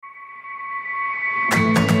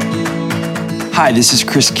Hi, this is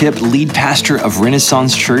Chris Kipp, lead pastor of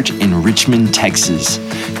Renaissance Church in Richmond, Texas.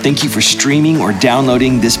 Thank you for streaming or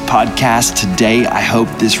downloading this podcast today. I hope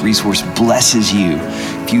this resource blesses you.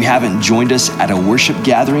 If you haven't joined us at a worship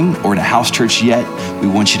gathering or at a house church yet, we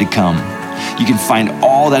want you to come. You can find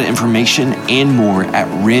all that information and more at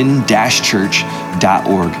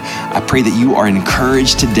ren-church.org. I pray that you are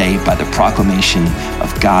encouraged today by the proclamation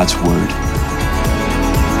of God's word.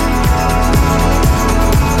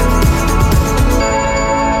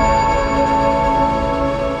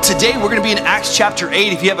 Today, we're going to be in Acts chapter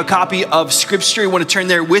 8. If you have a copy of Scripture, you want to turn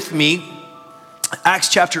there with me. Acts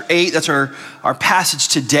chapter 8, that's our passage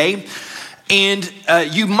today. And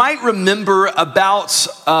you might remember about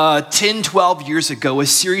 10, 12 years ago, a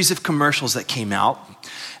series of commercials that came out.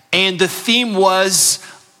 And the theme was,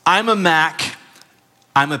 I'm a Mac,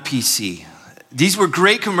 I'm a PC. These were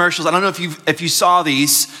great commercials. I don't know if you saw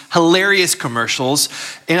these hilarious commercials.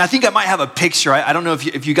 And I think I might have a picture. I don't know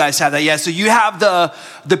if you guys have that yet. So you have the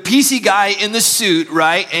PC guy in the suit,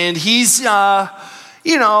 right? And he's, he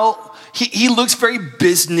looks very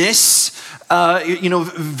business,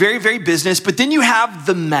 very, very business. But then you have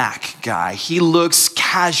the Mac guy. He looks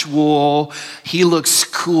casual. He looks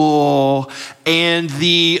cool. And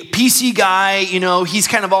the PC guy, he's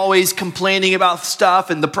kind of always complaining about stuff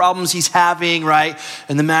and the problems he's having, right?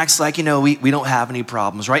 And the Mac's like, we don't have any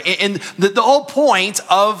problems, right? And the whole point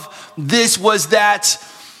of this was that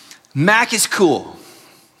Mac is cool,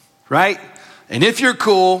 right? And if you're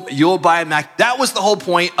cool, you'll buy a Mac. That was the whole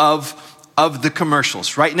point of the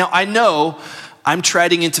commercials, right? Now, I know I'm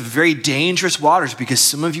treading into very dangerous waters because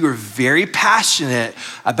some of you are very passionate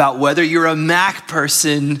about whether you're a Mac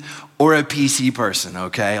person or a PC person,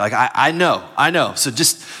 okay? Like, I know. So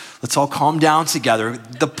just let's all calm down together.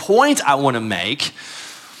 The point I want to make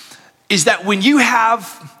is that when you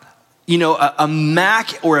have, a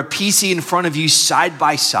Mac or a PC in front of you side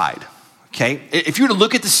by side, okay? If you were to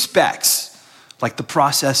look at the specs, like the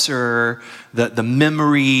processor, the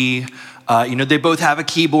memory, they both have a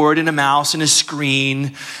keyboard and a mouse and a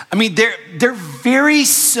screen. I mean, they're very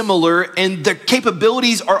similar and their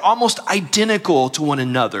capabilities are almost identical to one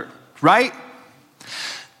another, right?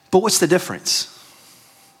 But what's the difference?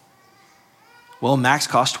 Well, Macs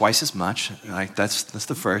cost twice as much. Like that's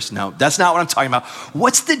the first. No, that's not what I'm talking about.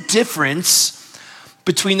 What's the difference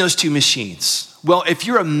between those two machines? Well, if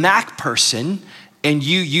you're a Mac person and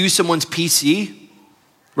you use someone's PC,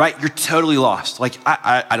 right, you're totally lost. Like,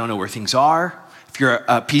 I don't know where things are. If you're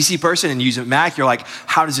a PC person and use a Mac, you're like,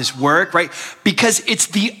 how does this work, right? Because it's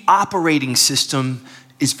the operating system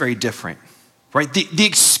is very different, right? The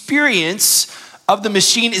experience of the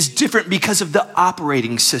machine is different because of the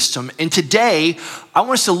operating system. And today, I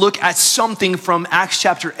want us to look at something from Acts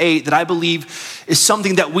chapter 8 that I believe is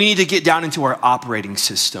something that we need to get down into our operating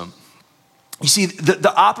system. You see,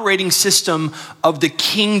 the operating system of the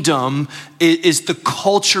kingdom is the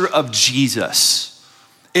culture of Jesus.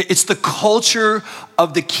 It's the culture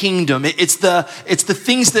of the kingdom. It's the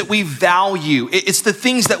things that we value. It's the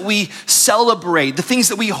things that we celebrate, the things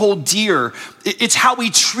that we hold dear. It's how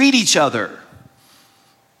we treat each other.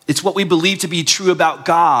 It's what we believe to be true about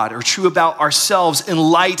God or true about ourselves in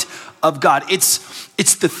light of God. It's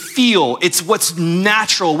the feel. It's what's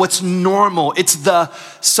natural, what's normal. It's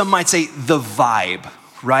some might say the vibe,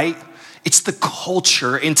 right? It's the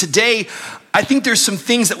culture. And today, I think there's some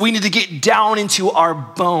things that we need to get down into our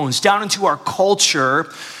bones, down into our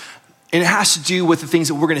culture. And it has to do with the things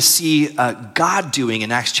that we're going to see God doing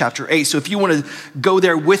in Acts chapter 8. So if you want to go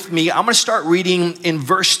there with me, I'm going to start reading in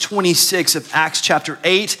verse 26 of Acts chapter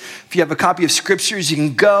 8. If you have a copy of scriptures, you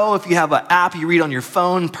can go. If you have an app you read on your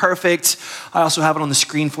phone, perfect. I also have it on the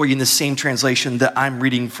screen for you in the same translation that I'm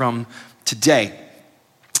reading from today.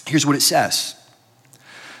 Here's what it says.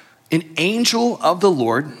 An angel of the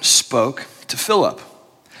Lord spoke to Philip.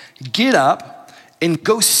 Get up and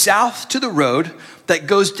go south to the road that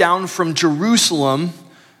goes down from Jerusalem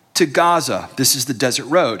to Gaza. This is the desert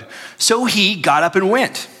road. So he got up and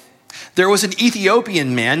went. There was an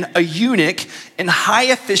Ethiopian man, a eunuch and high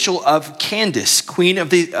official of Candace, queen of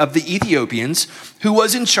the Ethiopians, who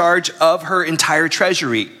was in charge of her entire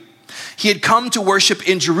treasury. He had come to worship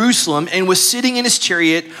in Jerusalem and was sitting in his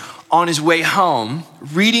chariot on his way home,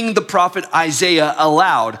 reading the prophet Isaiah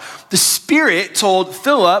aloud. The Spirit told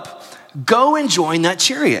Philip, go and join that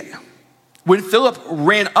chariot. When Philip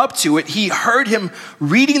ran up to it, he heard him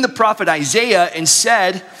reading the prophet Isaiah and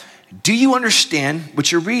said, do you understand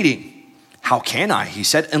what you're reading? How can I, he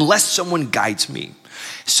said, unless someone guides me.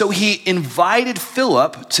 So he invited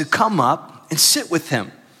Philip to come up and sit with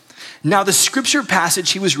him. Now the scripture passage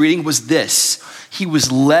he was reading was this. He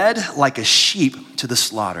was led like a sheep to the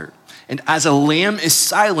slaughter, And as a lamb is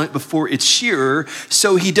silent before its shearer,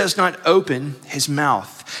 so he does not open his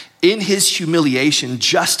mouth. In his humiliation,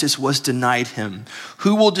 justice was denied him.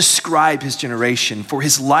 Who will describe his generation? For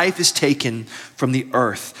his life is taken from the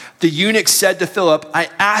earth. The eunuch said to Philip, I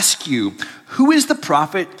ask you, who is the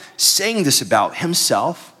prophet saying this about,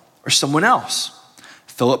 himself or someone else?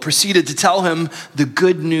 Philip proceeded to tell him the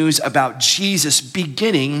good news about Jesus,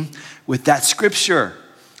 beginning with that scripture.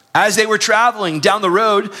 As they were traveling down the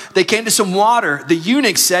road, they came to some water. The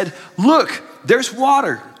eunuch said, look, there's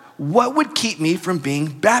water. What would keep me from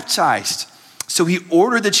being baptized? So he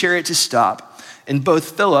ordered the chariot to stop, and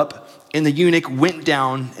both Philip and the eunuch went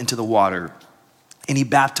down into the water, and he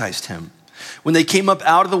baptized him. When they came up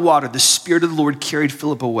out of the water, the Spirit of the Lord carried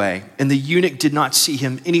Philip away, and the eunuch did not see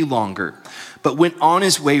him any longer, but went on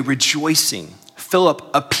his way rejoicing. Philip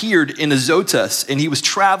appeared in Azotus, and he was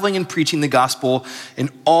traveling and preaching the gospel in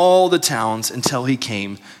all the towns until he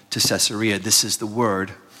came to Caesarea. This is the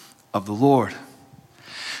word of the Lord.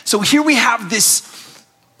 So here we have this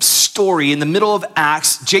story in the middle of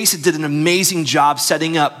Acts. Jason did an amazing job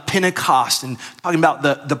setting up Pentecost and talking about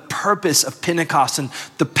the purpose of Pentecost and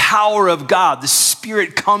the power of God, the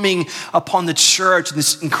Spirit coming upon the church in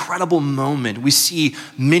this incredible moment. We see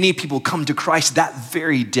many people come to Christ that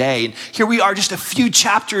very day. And here we are just a few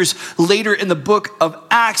chapters later in the book of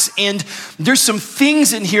Acts, and there's some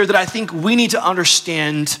things in here that I think we need to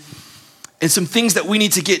understand and some things that we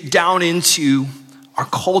need to get down into our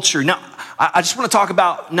culture. Now, I just want to talk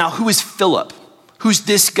about now, who is Philip? Who's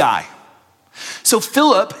this guy? So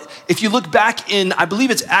Philip, if you look back in, I believe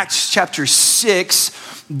it's Acts chapter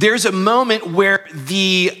 6, there's a moment where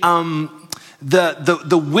the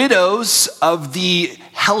widows of the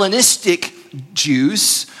Hellenistic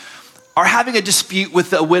Jews are having a dispute with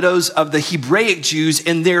the widows of the Hebraic Jews,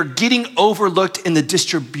 and they're getting overlooked in the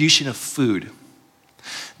distribution of food.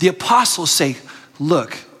 The apostles say,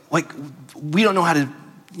 look, we don't know how to,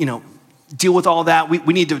 deal with all that.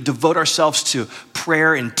 We need to devote ourselves to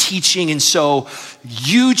prayer and teaching. And so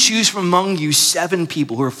you choose from among you 7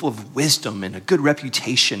 people who are full of wisdom and a good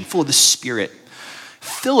reputation, full of the Spirit.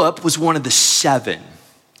 Philip was one of the 7.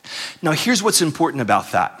 Now, here's what's important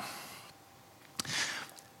about that.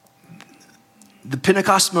 The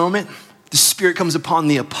Pentecost moment, the Spirit comes upon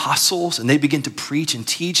the apostles and they begin to preach and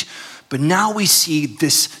teach. But now we see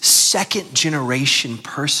this second generation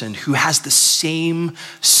person who has the same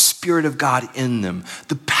Spirit of God in them,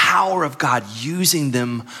 the power of God using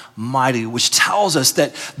them mightily, which tells us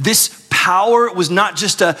that this power was not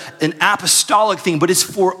just an apostolic thing, but it's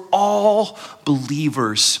for all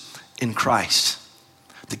believers in Christ.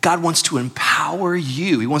 That God wants to empower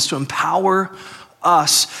you. He wants to empower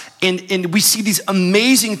us. And we see these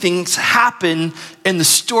amazing things happen in the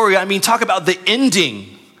story. I mean, talk about the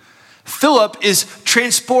ending. Philip is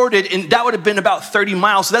transported, and that would have been about 30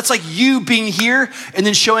 miles. So that's like you being here and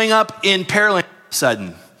then showing up in Pearland all of a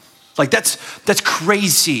sudden. Like that's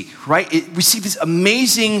crazy, right? We see these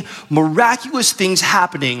amazing, miraculous things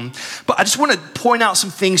happening. But I just want to point out some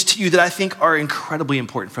things to you that I think are incredibly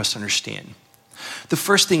important for us to understand. The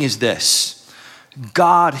first thing is this: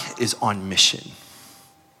 God is on mission.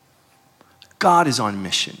 God is on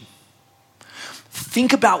mission.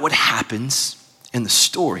 Think about what happens in the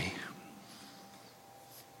story.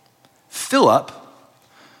 Philip,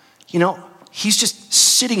 he's just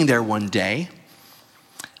sitting there one day,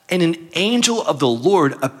 and an angel of the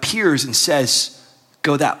Lord appears and says,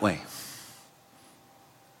 go that way.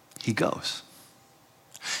 He goes.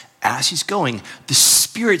 As he's going, the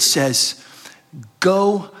Spirit says,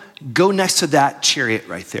 go next to that chariot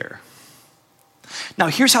right there. Now,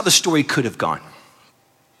 here's how the story could have gone.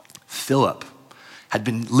 Philip had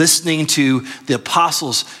been listening to the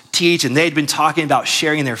apostles teach, and they had been talking about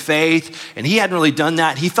sharing their faith, and he hadn't really done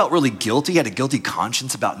that. He felt really guilty. He had a guilty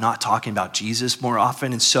conscience about not talking about Jesus more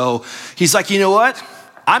often, and so he's like, you know what?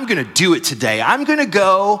 I'm gonna do it today. I'm gonna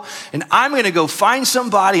go find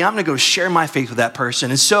somebody. I'm gonna go share my faith with that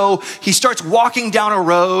person. And so he starts walking down a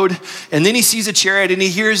road, and then he sees a chariot, and he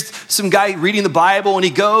hears some guy reading the Bible, and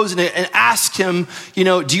he goes and asks him,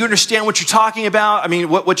 do you understand what you're talking about? I mean,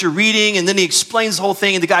 what you're reading? And then he explains the whole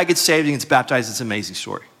thing, and the guy gets saved and gets baptized. It's an amazing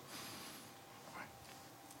story.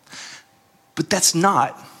 But that's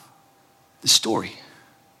not the story.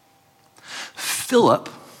 Philip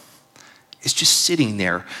is just sitting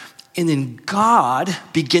there, and then God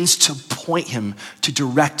begins to point him, to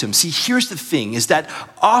direct him. See, here's the thing, is that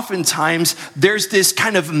oftentimes there's this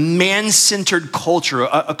kind of man-centered culture,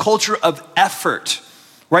 a culture of effort,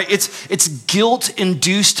 right? It's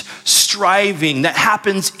guilt-induced striving that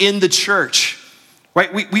happens in the church,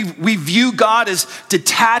 right? We view God as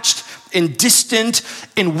detached and distant,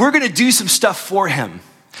 and we're gonna do some stuff for him.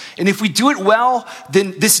 And if we do it well,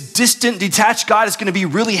 then this distant, detached God is gonna be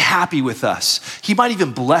really happy with us. He might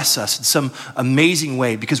even bless us in some amazing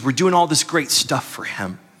way because we're doing all this great stuff for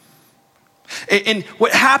him. And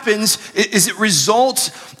what happens is it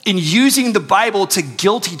results in using the Bible to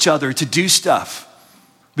guilt each other to do stuff.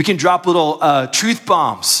 We can drop little truth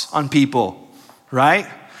bombs on people, right?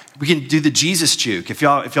 We can do the Jesus juke. If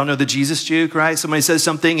y'all know the Jesus juke, right? Somebody says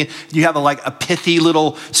something and you have a pithy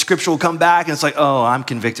little scriptural come back and it's like, oh, I'm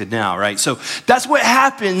convicted now, right? So that's what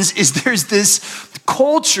happens is there's this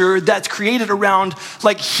culture that's created around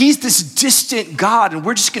he's this distant God and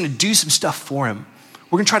we're just gonna do some stuff for him.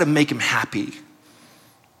 We're gonna try to make him happy.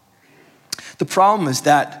 The problem is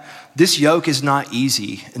that this yoke is not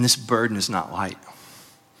easy and this burden is not light.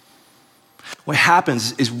 What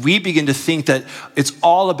happens is we begin to think that it's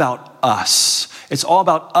all about us. It's all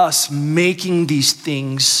about us making these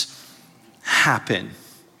things happen.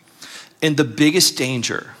 And the biggest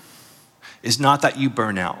danger is not that you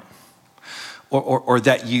burn out or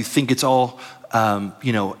that you think it's all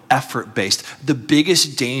effort-based. The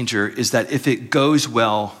biggest danger is that if it goes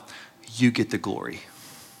well, you get the glory.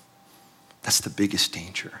 That's the biggest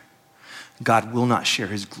danger. God will not share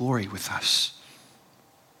his glory with us.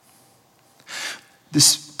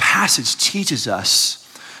 This passage teaches us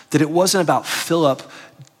that it wasn't about Philip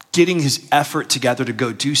getting his effort together to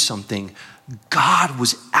go do something. God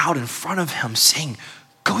was out in front of him saying,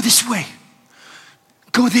 go this way,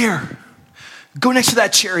 go there, go next to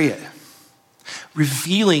that chariot.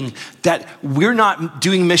 Revealing that we're not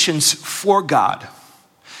doing missions for God.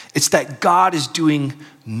 It's that God is doing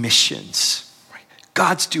missions.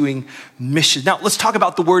 God's doing mission. Now, let's talk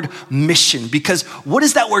about the word mission, because what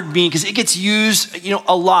does that word mean? Because it gets used,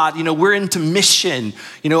 a lot. We're into mission.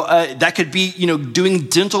 That could be, doing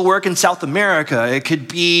dental work in South America. It could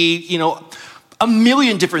be, a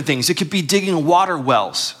million different things. It could be digging water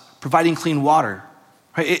wells, providing clean water.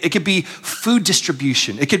 Right? It could be food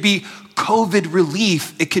distribution. It could be COVID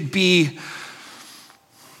relief. It could be,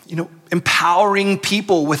 empowering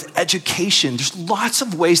people with education. There's lots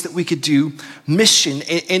of ways that we could do mission.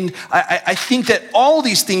 And I think that all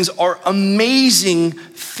these things are amazing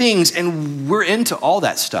things, and we're into all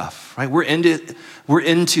that stuff, right? We're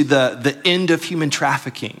into the end of human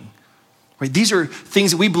trafficking, right? These are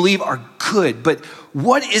things that we believe are good, but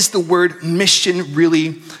what is the word mission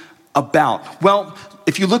really about? Well,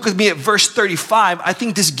 if you look with me at verse 35, I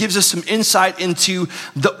think this gives us some insight into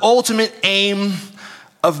the ultimate aim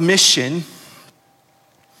of mission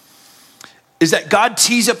is that God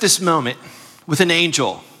tees up this moment with an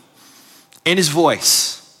angel and his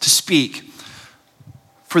voice to speak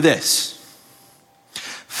for this.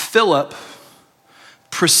 Philip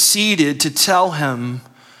proceeded to tell him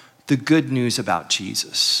the good news about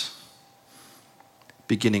Jesus,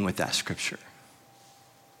 beginning with that scripture.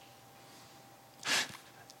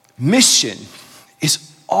 Mission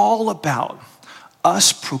is all about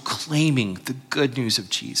us proclaiming the good news of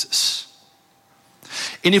Jesus.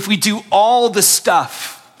 And if we do all the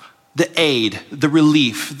stuff, the aid, the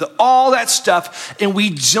relief, all that stuff, and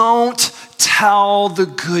we don't tell the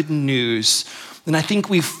good news, then I think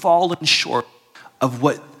we've fallen short of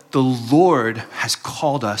what the Lord has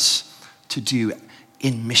called us to do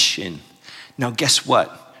in mission. Now, guess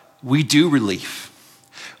what? We do relief.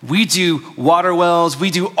 We do water wells. We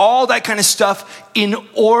do all that kind of stuff in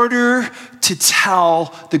order to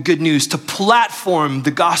tell the good news, to platform the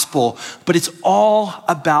gospel, but it's all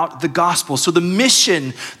about the gospel. So the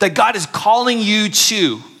mission that God is calling you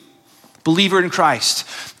to, believer in Christ,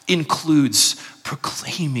 includes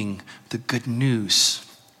proclaiming the good news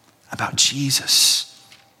about Jesus.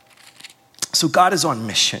 So God is on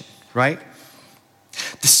mission, right?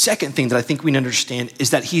 The second thing that I think we understand is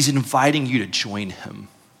that he's inviting you to join him.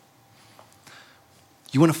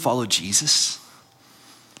 You want to follow Jesus?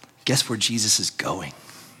 Guess where Jesus is going?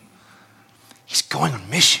 He's going on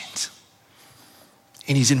missions.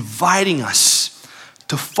 And he's inviting us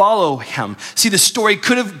to follow him. See, the story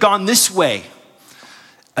could have gone this way.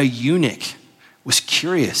 A eunuch was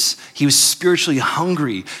curious. He was spiritually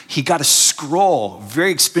hungry. He got a scroll,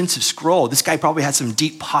 very expensive scroll. This guy probably had some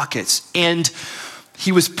deep pockets. And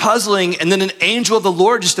he was puzzling, and then an angel of the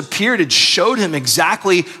Lord just appeared and showed him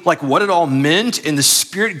exactly what it all meant, and the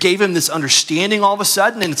Spirit gave him this understanding all of a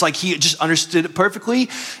sudden, and it's like he just understood it perfectly,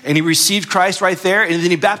 and he received Christ right there, and then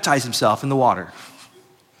he baptized himself in the water.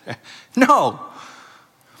 No,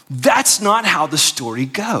 that's not how the story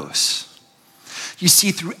goes. You see,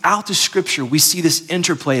 throughout the scripture, we see this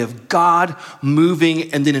interplay of God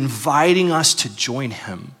moving and then inviting us to join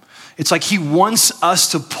him. It's like he wants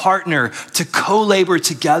us to partner, to co-labor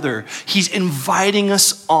together. He's inviting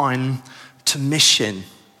us on to mission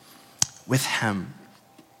with him.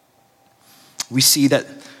 We see that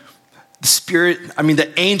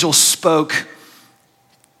the angel spoke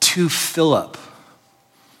to Philip.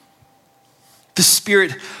 The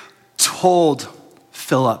Spirit told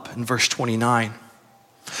Philip in verse 29.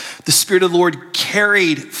 The Spirit of the Lord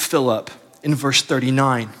carried Philip in verse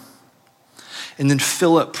 39. And then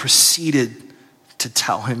Philip proceeded to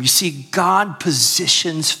tell him. You see, God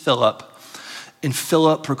positions Philip, and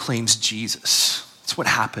Philip proclaims Jesus. That's what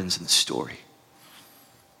happens in the story.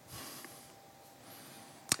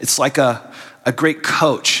 It's like a great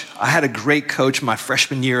coach. I had a great coach my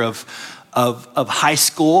freshman year of high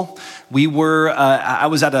school. I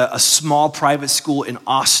was at a small private school in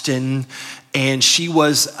Austin, and she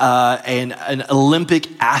was an Olympic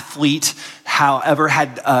athlete. However,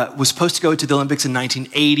 was supposed to go to the Olympics in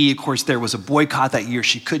 1980. Of course, there was a boycott that year.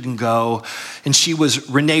 She couldn't go. And she was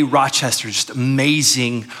Renee Rochester, just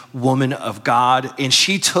amazing woman of God. And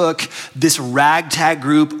she took this ragtag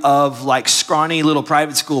group of like scrawny little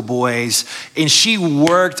private school boys, and she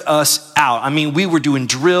worked us out. I mean, we were doing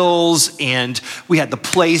drills, and we had the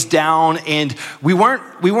plays down, and we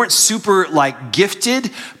weren't super like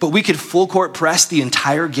gifted, but we could full court press the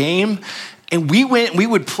entire game. And we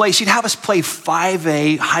would play, she'd have us play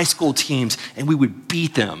 5A high school teams, and we would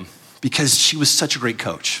beat them because she was such a great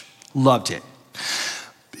coach. Loved it.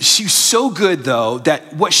 She was so good, though,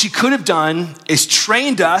 that what she could have done is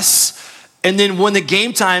trained us, and then when the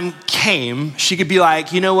game time came, she could be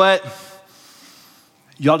like, you know what?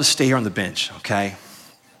 Y'all just stay here on the bench, okay?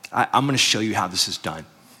 I'm gonna show you how this is done,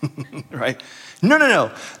 right?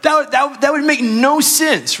 No. That would make no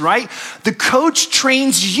sense, right? The coach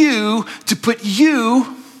trains you to put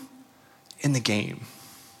you in the game.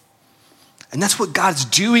 And that's what God's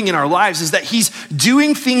doing in our lives, is that he's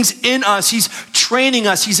doing things in us. He's training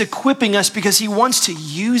us. He's equipping us because he wants to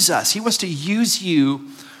use us. He wants to use you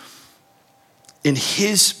in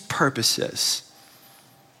his purposes.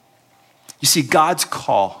 You see, God's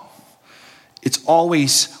call, it's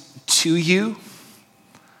always to you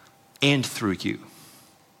and through you.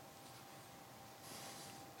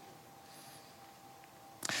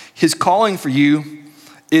 His calling for you,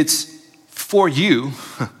 it's for you,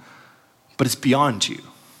 but it's beyond you.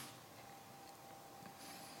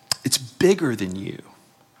 It's bigger than you,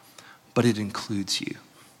 but it includes you.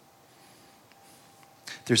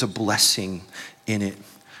 There's a blessing in it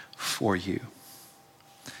for you.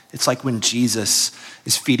 It's like when Jesus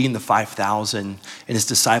is feeding the 5,000 and his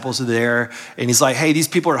disciples are there, and he's like, hey, these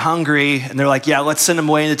people are hungry. And they're like, yeah, let's send them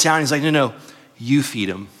away into town. He's like, no, you feed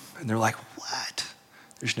them. And they're like, what?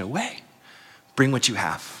 There's no way. Bring what you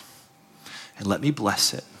have and let me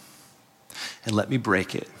bless it and let me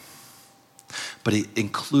break it. But it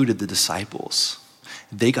included the disciples.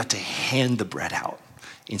 They got to hand the bread out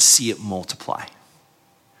and see it multiply.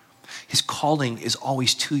 His calling is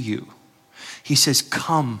always to you. He says,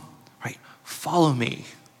 come, right? Follow me.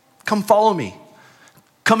 Come follow me.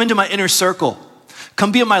 Come into my inner circle.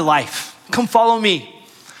 Come be in my life. Come follow me.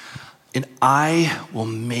 And I will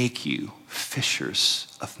make you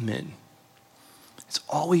fishers of men. It's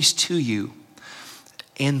always to you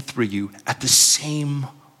and through you at the same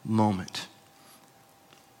moment.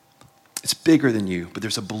 It's bigger than you, but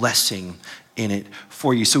there's a blessing in it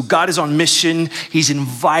for you. So God is on mission. He's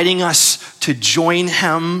inviting us to join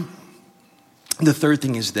him. The third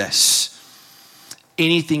thing is this: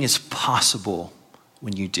 anything is possible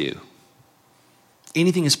when you do.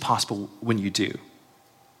 Anything is possible when you do.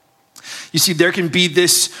 You see, there can be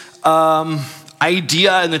this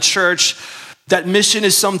idea in the church that mission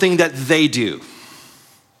is something that they do,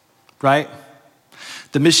 right?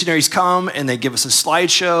 The missionaries come and they give us a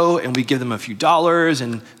slideshow and we give them a few dollars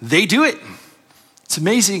and they do it. It's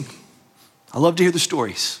amazing. I love to hear the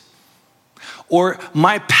stories. Or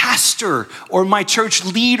my pastor or my church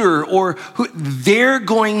leader or who, they're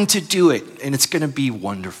going to do it and it's going to be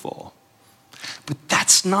wonderful. But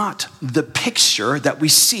that's not the picture that we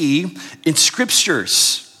see in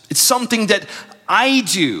scriptures. It's something that I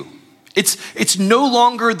do. It's no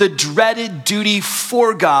longer the dreaded duty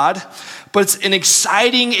for God, but it's an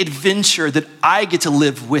exciting adventure that I get to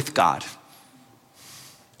live with God.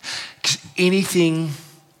 Because anything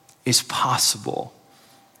is possible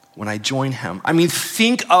when I join him. I mean,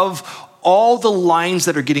 think of all the lines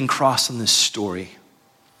that are getting crossed in this story.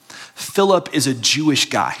 Philip is a Jewish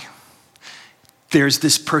guy. There's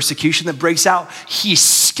this persecution that breaks out. He's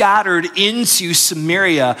scattered into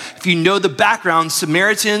Samaria. If you know the background,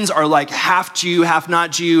 Samaritans are like half Jew, half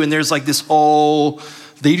not Jew, and there's like this whole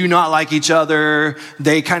They do not like each other.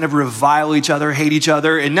 They kind of revile each other, hate each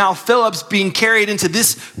other. And now Philip's being carried into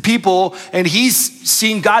this people, and he's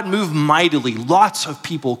seeing God move mightily. Lots of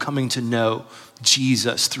people coming to know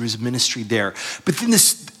Jesus through his ministry there. But then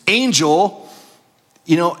this angel,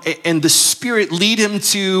 and the Spirit lead him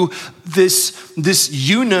to this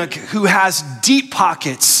eunuch who has deep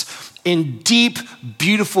pockets and deep,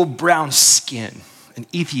 beautiful brown skin, an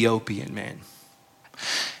Ethiopian man.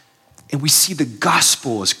 And we see the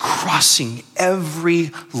gospel is crossing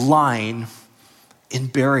every line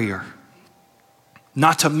and barrier.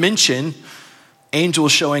 Not to mention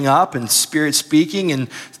angels showing up and Spirit speaking and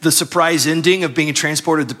the surprise ending of being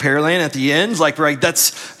transported to Pearland at the end. Right,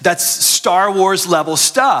 that's Star Wars level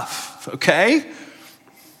stuff, okay?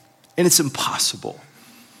 And it's impossible.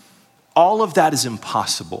 All of that is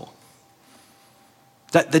impossible.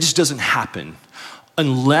 That just doesn't happen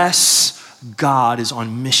unless God is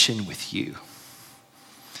on mission with you.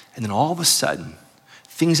 And then all of a sudden,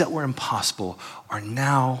 things that were impossible are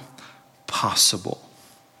now possible.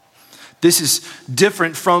 This is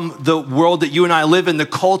different from the world that you and I live in, the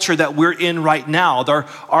culture that we're in right now.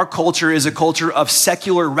 Our culture is a culture of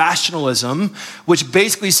secular rationalism, which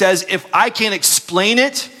basically says if I can't explain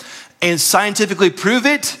it and scientifically prove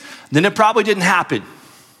it, then it probably didn't happen,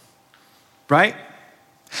 right?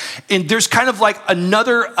 And there's kind of like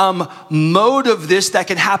another mode of this that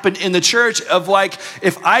can happen in the church of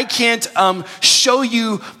if I can't show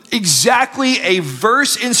you exactly a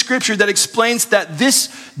verse in scripture that explains that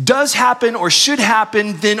this does happen or should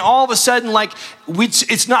happen, then all of a sudden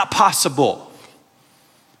it's not possible,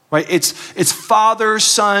 right? It's Father,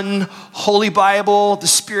 Son, Holy Bible, the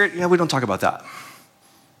Spirit. We don't talk about that,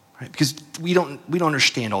 right? Because we don't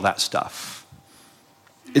understand all that stuff.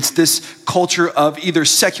 It's this culture of either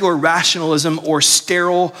secular rationalism or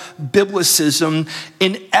sterile biblicism,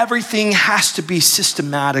 and everything has to be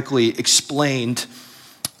systematically explained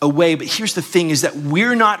away. But here's the thing, is that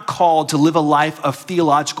we're not called to live a life of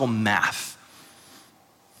theological math.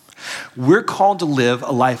 We're called to live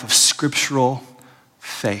a life of scriptural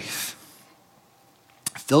faith.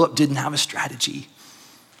 Philip didn't have a strategy.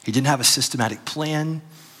 He didn't have a systematic plan.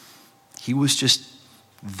 He was just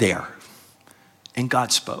there. And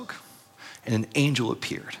God spoke, and an angel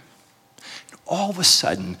appeared. And all of a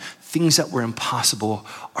sudden, things that were impossible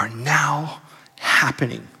are now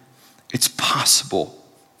happening. It's possible.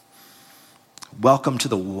 Welcome to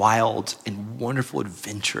the wild and wonderful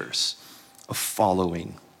adventures of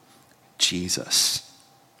following Jesus.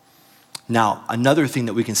 Now, another thing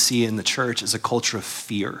that we can see in the church is a culture of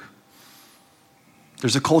fear.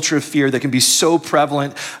 There's a culture of fear that can be so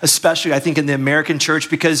prevalent, especially I think in the American church,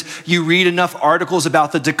 because you read enough articles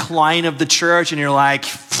about the decline of the church and you're like,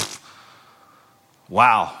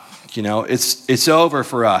 wow, it's over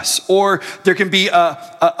for us. Or there can be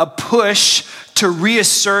a push to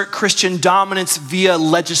reassert Christian dominance via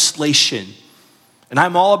legislation. And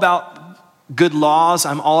I'm all about good laws.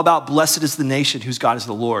 I'm all about blessed is the nation whose God is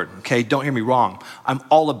the Lord. Okay, don't hear me wrong. I'm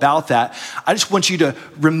all about that. I just want you to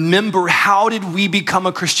remember, how did we become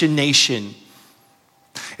a Christian nation?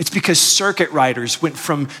 It's because circuit riders went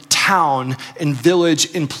from town and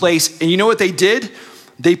village and place. And you know what they did?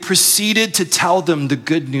 They proceeded to tell them the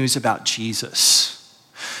good news about Jesus.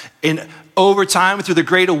 And over time, through the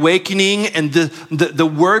Great Awakening and the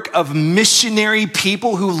work of missionary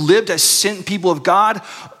people who lived as sent people of God,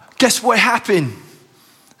 guess what happened?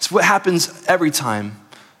 It's what happens every time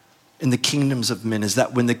in the kingdoms of men, is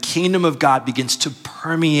that when the kingdom of God begins to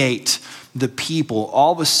permeate the people,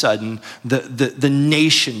 all of a sudden the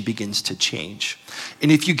nation begins to change.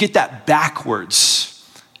 And if you get that backwards,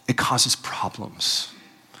 it causes problems,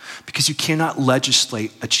 because you cannot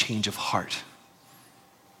legislate a change of heart.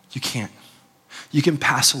 You can't. You can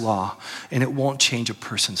pass a law and it won't change a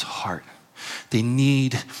person's heart. They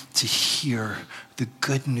need to hear the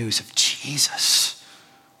good news of Jesus.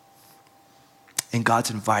 And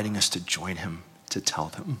God's inviting us to join him to tell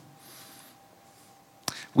them.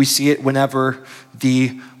 We see it whenever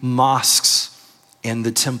the mosques and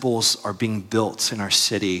the temples are being built in our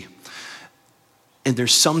city. And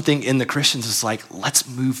there's something in the Christians that's like, let's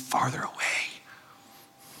move farther away.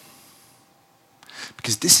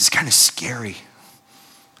 Because this is kind of scary.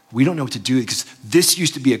 We don't know what to do, because this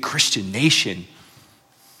used to be a Christian nation.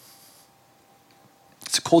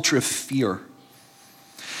 It's a culture of fear.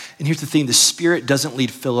 And here's the thing, the Spirit doesn't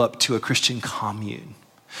lead Philip to a Christian commune.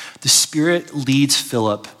 The Spirit leads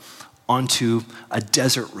Philip onto a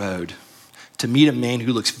desert road to meet a man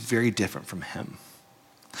who looks very different from him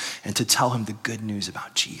and to tell him the good news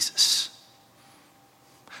about Jesus.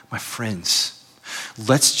 My friends,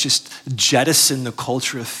 let's just jettison the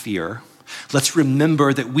culture of fear. Let's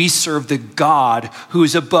remember that we serve the God who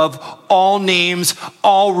is above all names,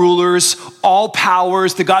 all rulers, all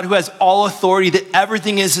powers, the God who has all authority, that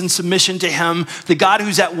everything is in submission to him, the God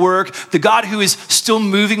who's at work, the God who is still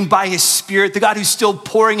moving by his Spirit, the God who's still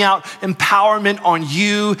pouring out empowerment on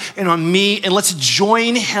you and on me. And let's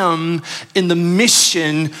join him in the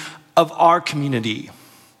mission of our community,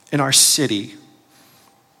 in our city,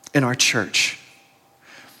 in our church.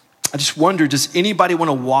 I just wonder, does anybody want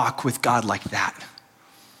to walk with God like that?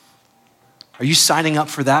 Are you signing up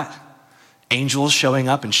for that? Angels showing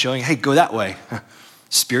up and showing, hey, go that way.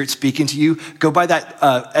 Spirit speaking to you, go by that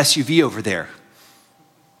SUV over there.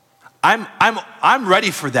 I'm ready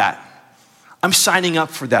for that. I'm signing up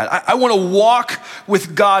for that. I want to walk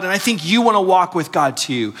with God, and I think you want to walk with God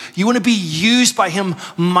too. You want to be used by him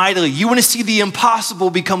mightily. You want to see the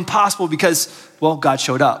impossible become possible because, well, God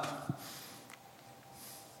showed up.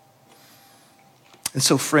 And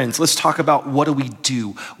so, friends, let's talk about what do we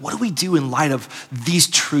do? What do we do in light of these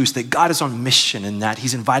truths that God is on mission and that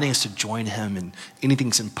he's inviting us to join him and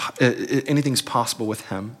anything's possible with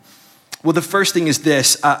him? Well, the first thing is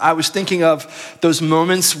this. I was thinking of those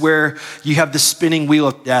moments where you have the spinning wheel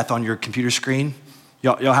of death on your computer screen.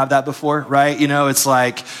 Y'all have that before, right? You know, it's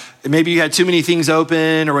like maybe you had too many things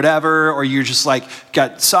open or whatever, or you're just like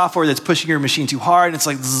got software that's pushing your machine too hard and it's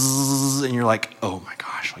like zzz, and you're like, oh my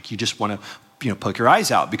gosh, like you just want to poke your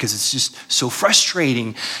eyes out because it's just so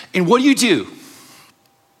frustrating. And what do?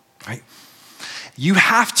 Right? You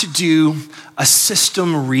have to do a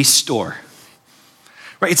system restore.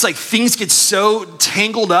 Right? It's like things get so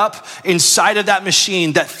tangled up inside of that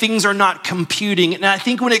machine that things are not computing. And I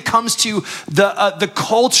think when it comes to the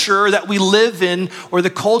culture that we live in or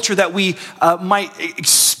the culture that we might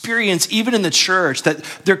experience even in the church, that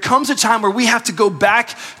there comes a time where we have to go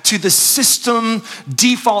back to the system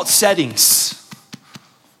default settings.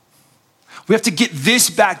 We have to get this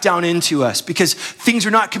back down into us because things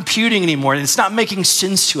are not computing anymore and it's not making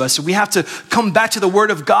sense to us. So we have to come back to the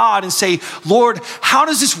Word of God and say, Lord, how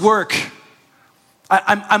does this work?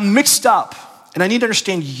 I'm mixed up and I need to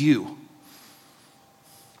understand you.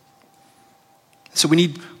 So we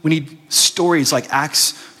need stories like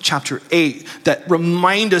Acts chapter 8 that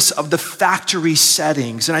remind us of the factory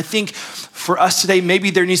settings. And I think for us today, maybe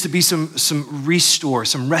there needs to be some restore,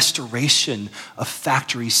 some restoration of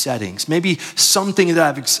factory settings. Maybe something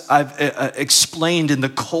that I've explained in the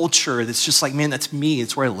culture that's just like, man, that's me,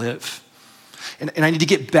 it's where I live. And I need to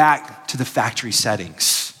get back to the factory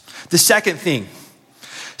settings. The second thing,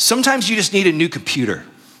 sometimes you just need a new computer.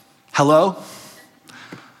 Hello?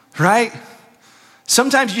 Right?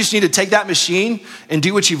 Sometimes you just need to take that machine and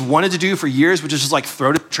do what you've wanted to do for years, which is just like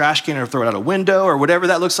throw it in a trash can or throw it out a window or whatever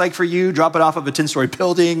that looks like for you, drop it off of a 10-story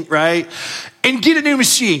building, right? And get a new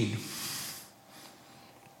machine.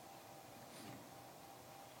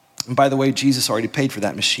 And by the way, Jesus already paid for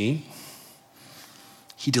that machine.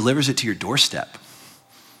 He delivers it to your doorstep.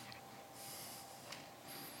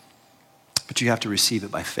 But you have to receive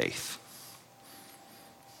it by faith.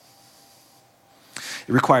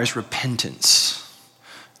 It requires repentance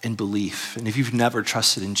and belief. And if you've never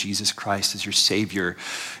trusted in Jesus Christ as your Savior,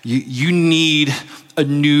 you need a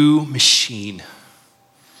new machine.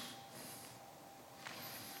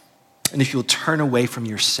 And if you'll turn away from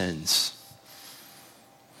your sins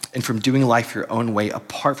and from doing life your own way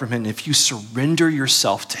apart from him, if you surrender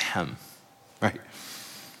yourself to him, right,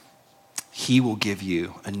 he will give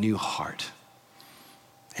you a new heart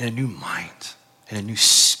and a new mind and a new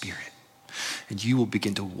spirit, and you will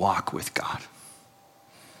begin to walk with God.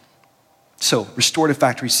 So restorative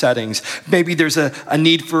factory settings. Maybe there's a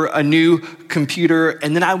need for a new computer.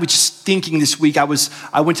 And then I was just thinking this week, I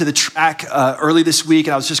went to the track early this week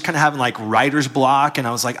and I was just kind of having like writer's block. And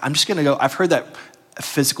I was like, I'm just gonna go. I've heard that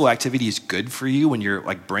physical activity is good for you when your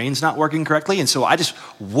like brain's not working correctly. And so I just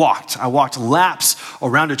walked. I walked laps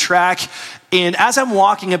around a track. And as I'm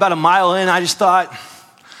walking about a mile in, I just thought,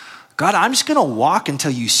 God, I'm just gonna walk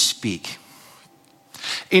until you speak.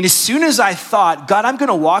 And as soon as I thought, God, I'm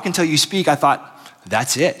gonna walk until you speak, I thought,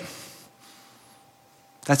 that's it.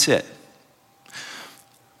 That's it.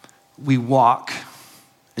 We walk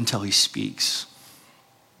until he speaks.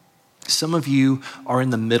 Some of you are in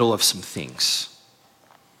the middle of some things.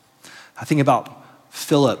 I think about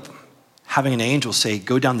Philip having an angel say,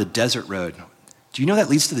 go down the desert road. Do you know that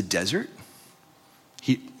leads to the desert?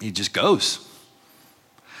 He just goes.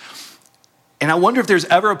 And I wonder if there's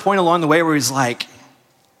ever a point along the way where he's like,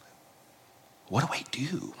 what do I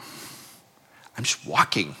do? I'm just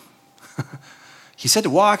walking. He said to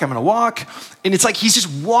walk, I'm gonna walk. And it's like he's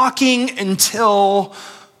just walking until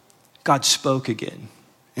God spoke again.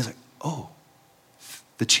 He's like, oh,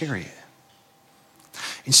 the chariot.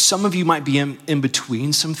 And some of you might be in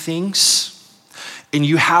between some things, and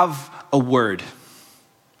you have a word.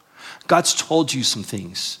 God's told you some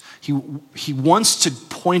things. He wants to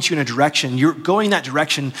point you in a direction. You're going that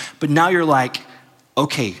direction, but now you're like,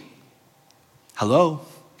 okay, hello,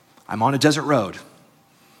 I'm on a desert road.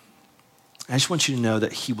 I just want you to know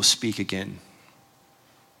that he will speak again.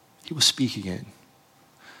 He will speak again.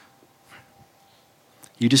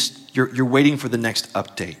 You're waiting for the next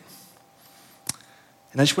update.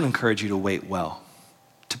 And I just want to encourage you to wait well,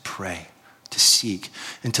 to pray, to seek,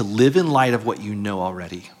 and to live in light of what you know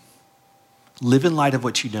already. Live in light of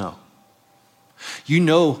what you know. You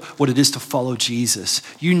know what it is to follow Jesus.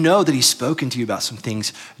 You know that he's spoken to you about some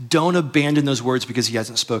things. Don't abandon those words because he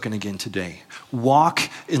hasn't spoken again today. Walk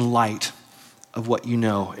in light of what you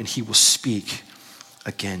know, and he will speak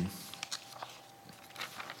again.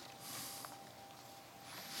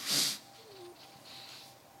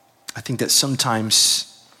 I think that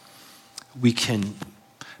sometimes we can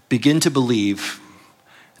begin to believe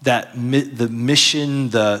that the mission,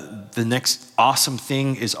 the next awesome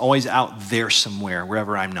thing is always out there somewhere,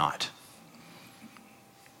 wherever I'm not.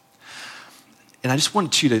 And I just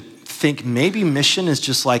want you to think maybe mission is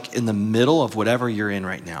just like in the middle of whatever you're in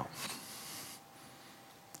right now.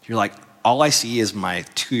 You're like, all I see is my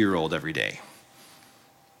 2-year-old every day.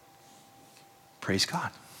 Praise God.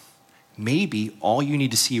 Maybe all you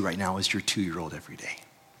need to see right now is your 2-year-old every day.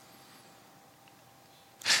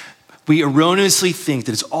 We erroneously think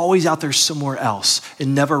that it's always out there somewhere else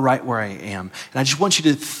and never right where I am. And I just want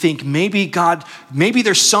you to think, maybe God, maybe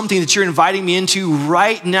there's something that you're inviting me into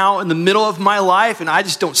right now in the middle of my life and I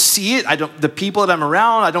just don't see it. The people that I'm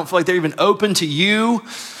around, I don't feel like they're even open to you.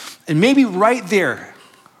 And maybe right there,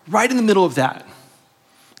 right in the middle of that,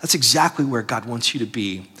 that's exactly where God wants you to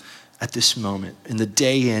be at this moment, in the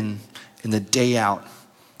day in the day out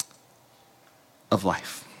of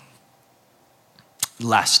life.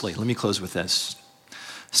 Lastly, let me close with this.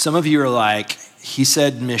 Some of you are like, he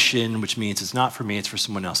said mission, which means it's not for me, it's for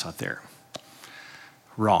someone else out there.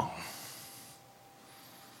 Wrong.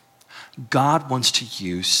 God wants to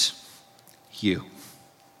use you.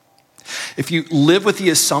 If you live with the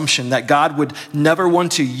assumption that God would never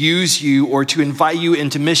want to use you or to invite you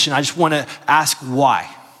into mission, I just want to ask why.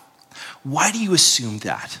 Why do you assume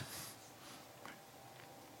that?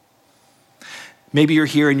 Maybe you're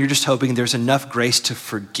here and you're just hoping there's enough grace to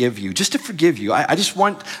forgive you, just to forgive you. I just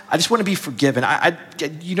want to be forgiven.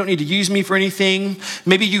 You don't need to use me for anything.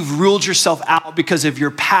 Maybe you've ruled yourself out because of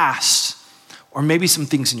your past, or maybe some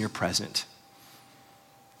things in your present.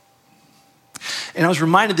 And I was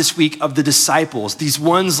reminded this week of the disciples, these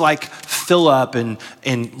ones like Philip and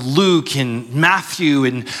Luke and Matthew,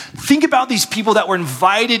 and think about these people that were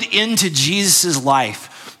invited into Jesus' life.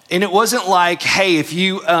 And it wasn't like, hey, if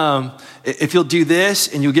you'll do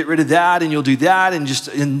this and you'll get rid of that and you'll do that and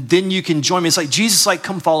then you can join me. It's like, Jesus, like,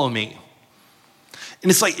 come follow me.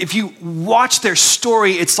 And it's like, if you watch their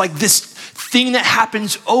story, it's like this thing that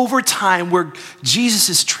happens over time where Jesus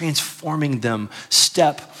is transforming them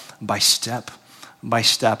step by step by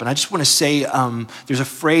step. And I just want to say, there's a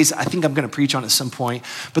phrase, I think I'm going to preach on at some point,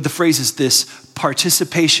 but the phrase is this: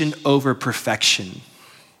 participation over perfection.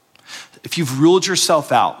 If you've ruled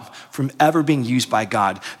yourself out from ever being used by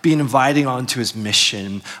God, being invited onto his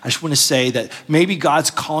mission, I just want to say that maybe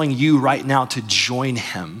God's calling you right now to join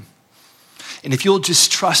him. And if you'll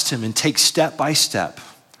just trust him and take step by step,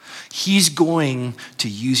 he's going to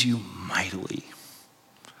use you mightily.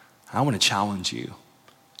 I want to challenge you.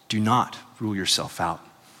 Do not rule yourself out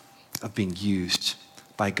of being used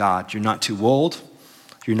by God. You're not too old.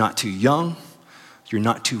 You're not too young. You're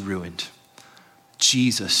not too ruined.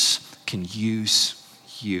 Jesus can use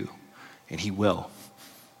you, and he will,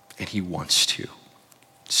 and he wants to.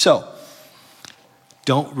 So,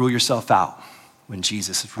 don't rule yourself out when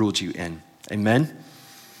Jesus has ruled you in. Amen?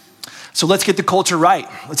 So let's get the culture right.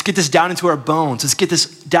 Let's get this down into our bones. Let's get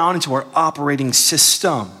this down into our operating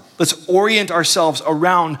system. Let's orient ourselves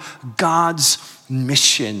around God's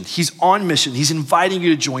mission. He's on mission. He's inviting you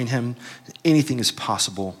to join him. Anything is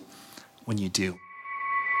possible when you do.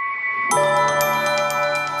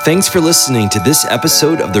 Thanks for listening to this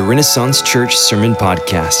episode of the Renaissance Church Sermon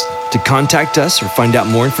Podcast. To contact us or find out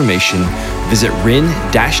more information, visit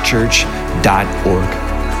ren-church.org.